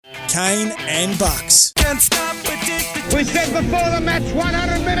Kane and Bucks. We said before the match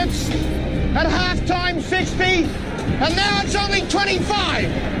 100 minutes, at half-time 60, and now it's only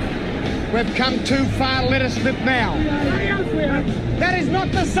 25. We've come too far, let us slip now. That is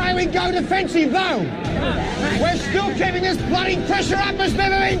not to say we go defensive, though. We're still keeping this bloody pressure up as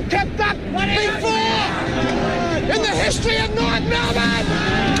never been kept up before in the history of North Melbourne.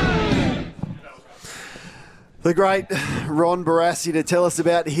 The great Ron Barassi, to tell us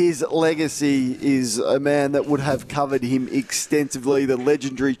about his legacy, is a man that would have covered him extensively, the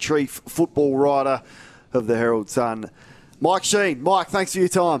legendary chief football writer of the Herald Sun. Mike Sheahan. Mike, thanks for your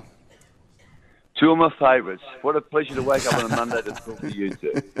time. Two of my favourites. What a pleasure to wake up on a Monday to talk to you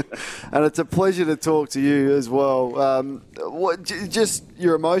two. And it's a pleasure to talk to you as well. Just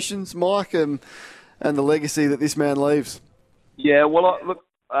your emotions, Mike, and the legacy that this man leaves. Yeah, well, look,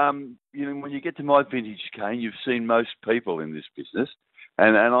 when you get to my vintage, Kane, you've seen most people in this business.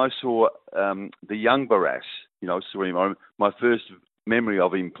 And I saw the young Barassi. I saw him. My first memory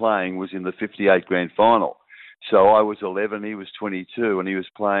of him playing was in the 58 grand final. So I was 11, he was 22, and he was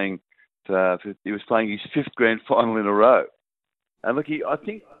playing his fifth grand final in a row. And look, I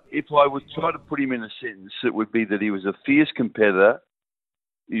think if I would try to put him in a sentence, it would be that he was a fierce competitor,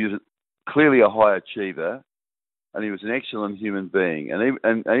 he was clearly a high achiever, and he was an excellent human being. And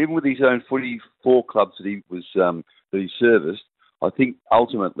even with his own 44 clubs that he serviced, I think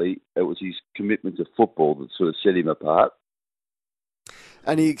ultimately it was his commitment to football that sort of set him apart.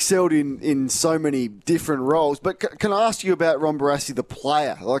 And he excelled in so many different roles. But can I ask you about Ron Barassi, the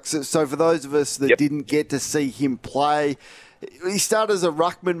player? So for those of us that didn't get to see him play, he started as a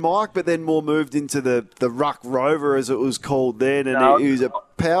ruckman, Mike, but then more moved into the ruck rover, as it was called then. And he was a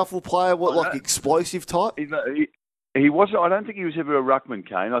powerful player, explosive type? He wasn't. I don't think he was ever a ruckman,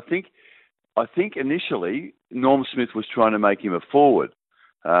 Kane. I think initially Norm Smith was trying to make him a forward.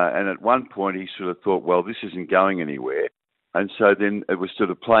 And at one point he sort of thought, well, this isn't going anywhere. And so then it was sort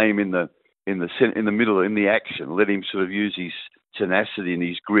of play him in the middle, in the action, let him sort of use his tenacity and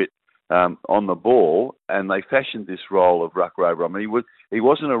his grit on the ball, and they fashioned this role of ruck rover. I mean, he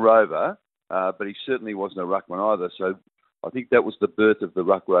wasn't a rover, but he certainly wasn't a ruckman either. So I think that was the birth of the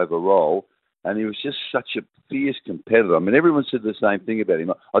ruck rover role, and he was just such a fierce competitor. I mean, everyone said the same thing about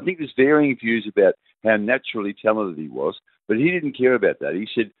him. I think there's varying views about how naturally talented he was, but he didn't care about that. He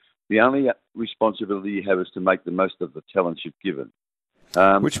said, the only responsibility you have is to make the most of the talents you've given.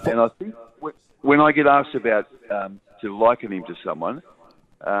 And I think when I get asked about to liken him to someone,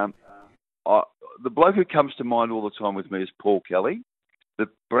 the bloke who comes to mind all the time with me is Paul Kelly. The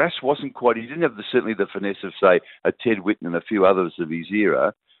Barassi wasn't quite, he didn't have certainly the finesse of, say, a Ted Whitten and a few others of his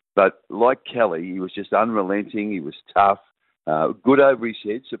era, but like Kelly, he was just unrelenting, he was tough, good over his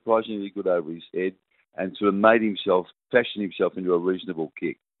head, surprisingly good over his head, and sort of fashioned himself into a reasonable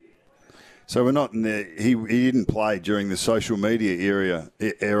kick. So we're not in there. He didn't play during the social media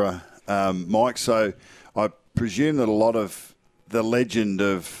era, Mike. So I presume that a lot of the legend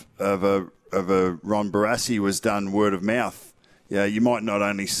of a Ron Barassi was done word of mouth. Yeah, you might not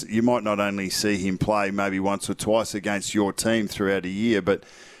only see him play maybe once or twice against your team throughout a year, but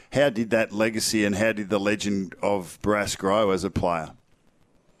how did that legacy and how did the legend of Barassi grow as a player?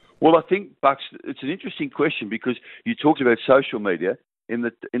 Well, I think, Bucks, it's an interesting question because you talked about social media. In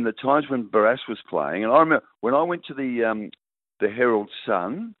the times when Barassi was playing, and I remember when I went to the Herald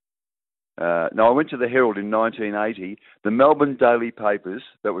Sun. I went to the Herald in 1980. The Melbourne daily papers,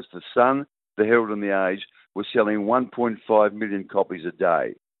 that was the Sun, the Herald, and the Age, were selling 1.5 million copies a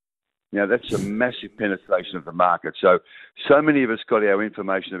day. Now that's a massive penetration of the market. So many of us got our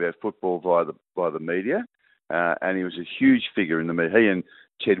information about football via the media, and he was a huge figure in the media. He and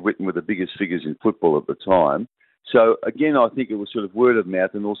Ted Whitten were the biggest figures in football at the time. So, again, I think it was sort of word of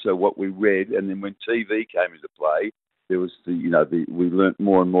mouth and also what we read. And then when TV came into play, there was we learnt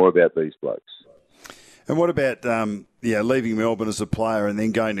more and more about these blokes. And what about, leaving Melbourne as a player and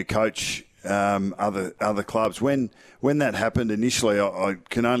then going to coach other clubs? When that happened initially, I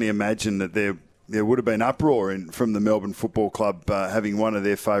can only imagine that there would have been uproar from the Melbourne Football Club having one of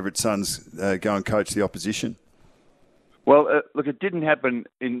their favourite sons go and coach the opposition. Well, look, it didn't happen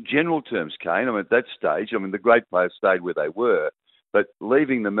in general terms, Kane. I mean, at that stage, the great players stayed where they were. But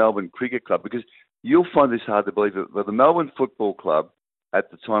leaving the Melbourne Cricket Club, because you'll find this hard to believe, but the Melbourne Football Club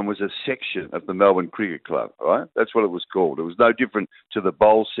at the time was a section of the Melbourne Cricket Club, right? That's what it was called. It was no different to the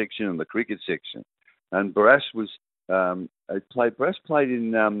bowl section and the cricket section. And Barassi played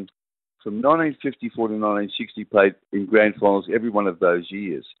in, from 1954 to 1960, played in grand finals every one of those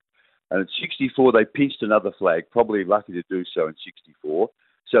years. And at 64, they pinched another flag, probably lucky to do so in 64.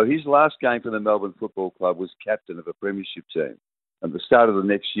 So his last game for the Melbourne Football Club was captain of a premiership team. at the start of the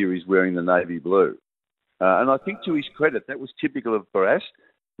next year, he's wearing the navy blue. And I think to his credit, that was typical of Barassi.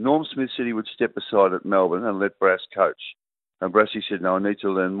 Norm Smith said he would step aside at Melbourne and let Barassi coach. And Barassi said, no, I need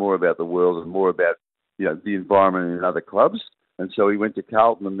to learn more about the world and more about the environment in other clubs. And so he went to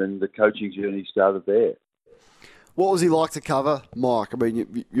Carlton, and then the coaching journey started there. What was he like to cover, Mike? I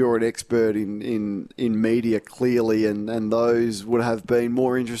mean, you're an expert in media, clearly, and those would have been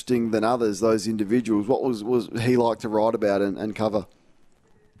more interesting than others, those individuals. What was he like to write about and cover?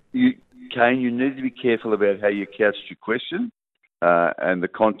 Kane, you need to be careful about how you couched your question and the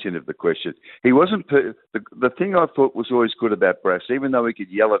content of the question. He wasn't... The thing I thought was always good about Brass, even though he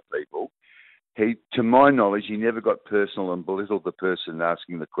could yell at people, to my knowledge, he never got personal and belittled the person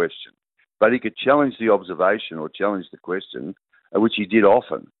asking the question. But he could challenge the observation or challenge the question, which he did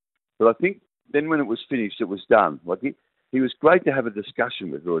often. But I think then when it was finished, it was done. Like he was great to have a discussion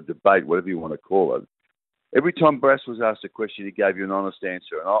with, or a debate, whatever you want to call it. Every time Brass was asked a question, he gave you an honest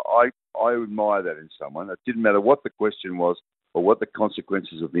answer. And I admire that in someone. It didn't matter what the question was or what the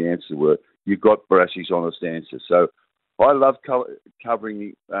consequences of the answer were. You got Barassi's honest answer. So I love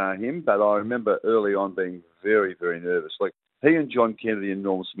covering him, but I remember early on being very, very nervous. Like, he and John Kennedy and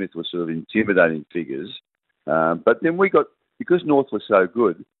Norm Smith were sort of intimidating figures. But then because North was so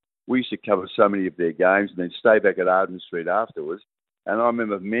good, we used to cover so many of their games and then stay back at Arden Street afterwards. And I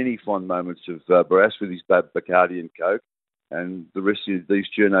remember many fond moments of Barassi with his Bacardi and Coke and the rest of these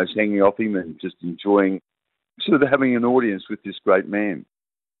journos hanging off him and just enjoying, sort of having an audience with this great man.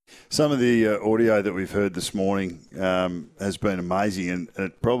 Some of the audio that we've heard this morning has been amazing, and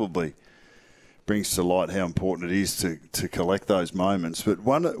it probably brings to light how important it is to collect those moments. But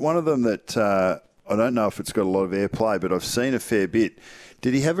one of them that I don't know if it's got a lot of airplay, but I've seen a fair bit.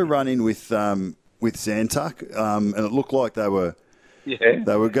 Did he have a run-in with Zantuck? And it looked like they were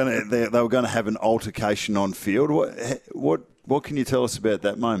going to have an altercation on field. What can you tell us about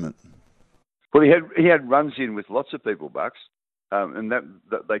that moment? Well, he had runs in with lots of people, Bucks, and that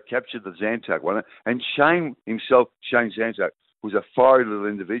they captured the Zantuck one. And Shane Zantuck, was a fiery little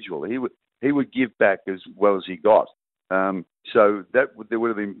individual. He would give back as well as he got. So there would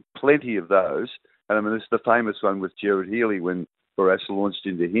have been plenty of those. And I mean, it's the famous one with Gerard Healy when Barassi launched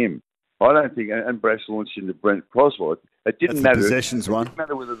into him. I don't think, and Barassi launched into Brent Croswell. It didn't matter. Possessions one. It didn't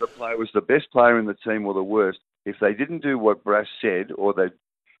matter whether the player was the best player in the team or the worst. If they didn't do what Barassi said or they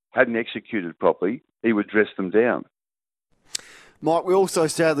hadn't executed properly, he would dress them down. Mike, we also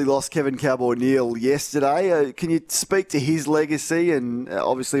sadly lost Kevin Cowboy Neal yesterday. Can you speak to his legacy and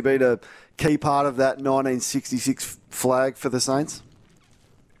obviously been a key part of that 1966 flag for the Saints?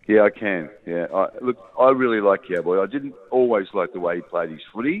 Yeah, I can. Yeah, I really like Cowboy. I didn't always like the way he played his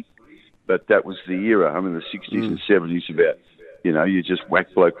footy, but that was the era. I mean, the 60s and 70s about, you just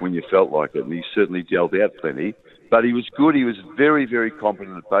whack bloke when you felt like it, and he certainly dealt out plenty. But he was good. He was very, very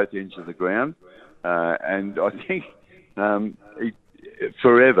competent at both ends of the ground, and I think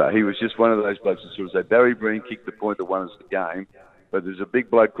forever he was just one of those blokes that sort of say Barry Breen kicked the point that won us the game, but there's a big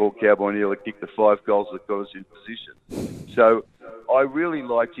bloke called Cowboy Neal that kicked the 5 goals that got us in position. So I really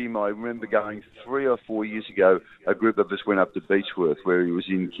liked him. I remember going 3 or 4 years ago, a group of us went up to Beechworth where he was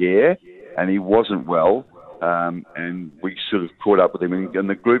in care and he wasn't well, and we sort of caught up with him. And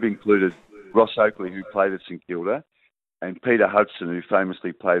the group included Ross Oakley, who played at St Kilda, and Peter Hudson, who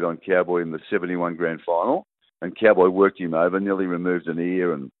famously played on Cowboy in the 71 grand final. And Cowboy worked him over, nearly removed an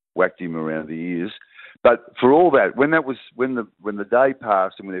ear and whacked him around the ears. But for all that, when the day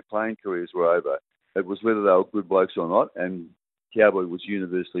passed and when their playing careers were over, it was whether they were good blokes or not, and Cowboy was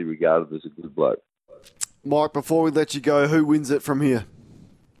universally regarded as a good bloke. Mike, before we let you go, who wins it from here?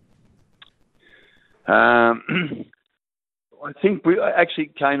 I think,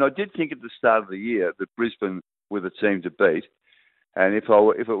 Kane, I did think at the start of the year that Brisbane were the team to beat. And if it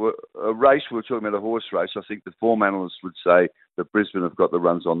were a race, we were talking about a horse race, I think the form analysts would say that Brisbane have got the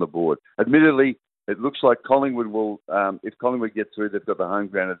runs on the board. Admittedly, it looks like Collingwood will, if Collingwood get through, they've got the home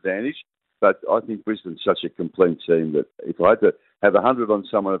ground advantage. But I think Brisbane's such a complete team that if I had to have 100 on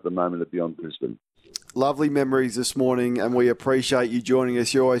someone at the moment, it'd be on Brisbane. Lovely memories this morning, and we appreciate you joining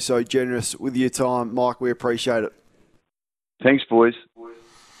us. You're always so generous with your time. Mike, we appreciate it. Thanks, boys.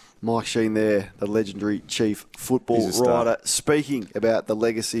 Mike Sheahan there, the legendary chief football writer, speaking about the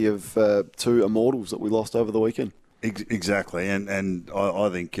legacy of 2 immortals that we lost over the weekend. Exactly, and I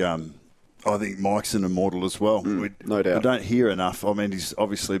think Mike's an immortal as well. No doubt. We don't hear enough. I mean, he's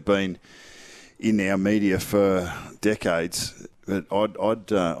obviously been in our media for decades, but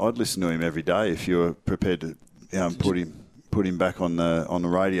I'd listen to him every day if you were prepared to put him back on the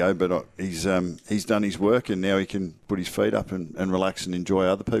radio. But he's done his work, and now he can put his feet up and relax and enjoy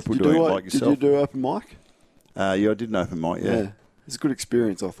other people doing it like yourself. Did you do open mic? Yeah, I did an open mic. Yeah. It's a good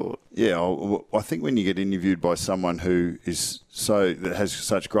experience, I thought. Yeah, I think when you get interviewed by someone that has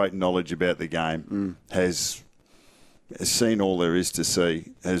such great knowledge about the game, has seen all there is to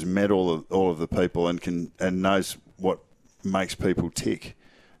see, has met all of the people, and knows what makes people tick,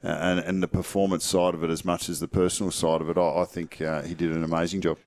 and the performance side of it as much as the personal side of it, I think he did an amazing job.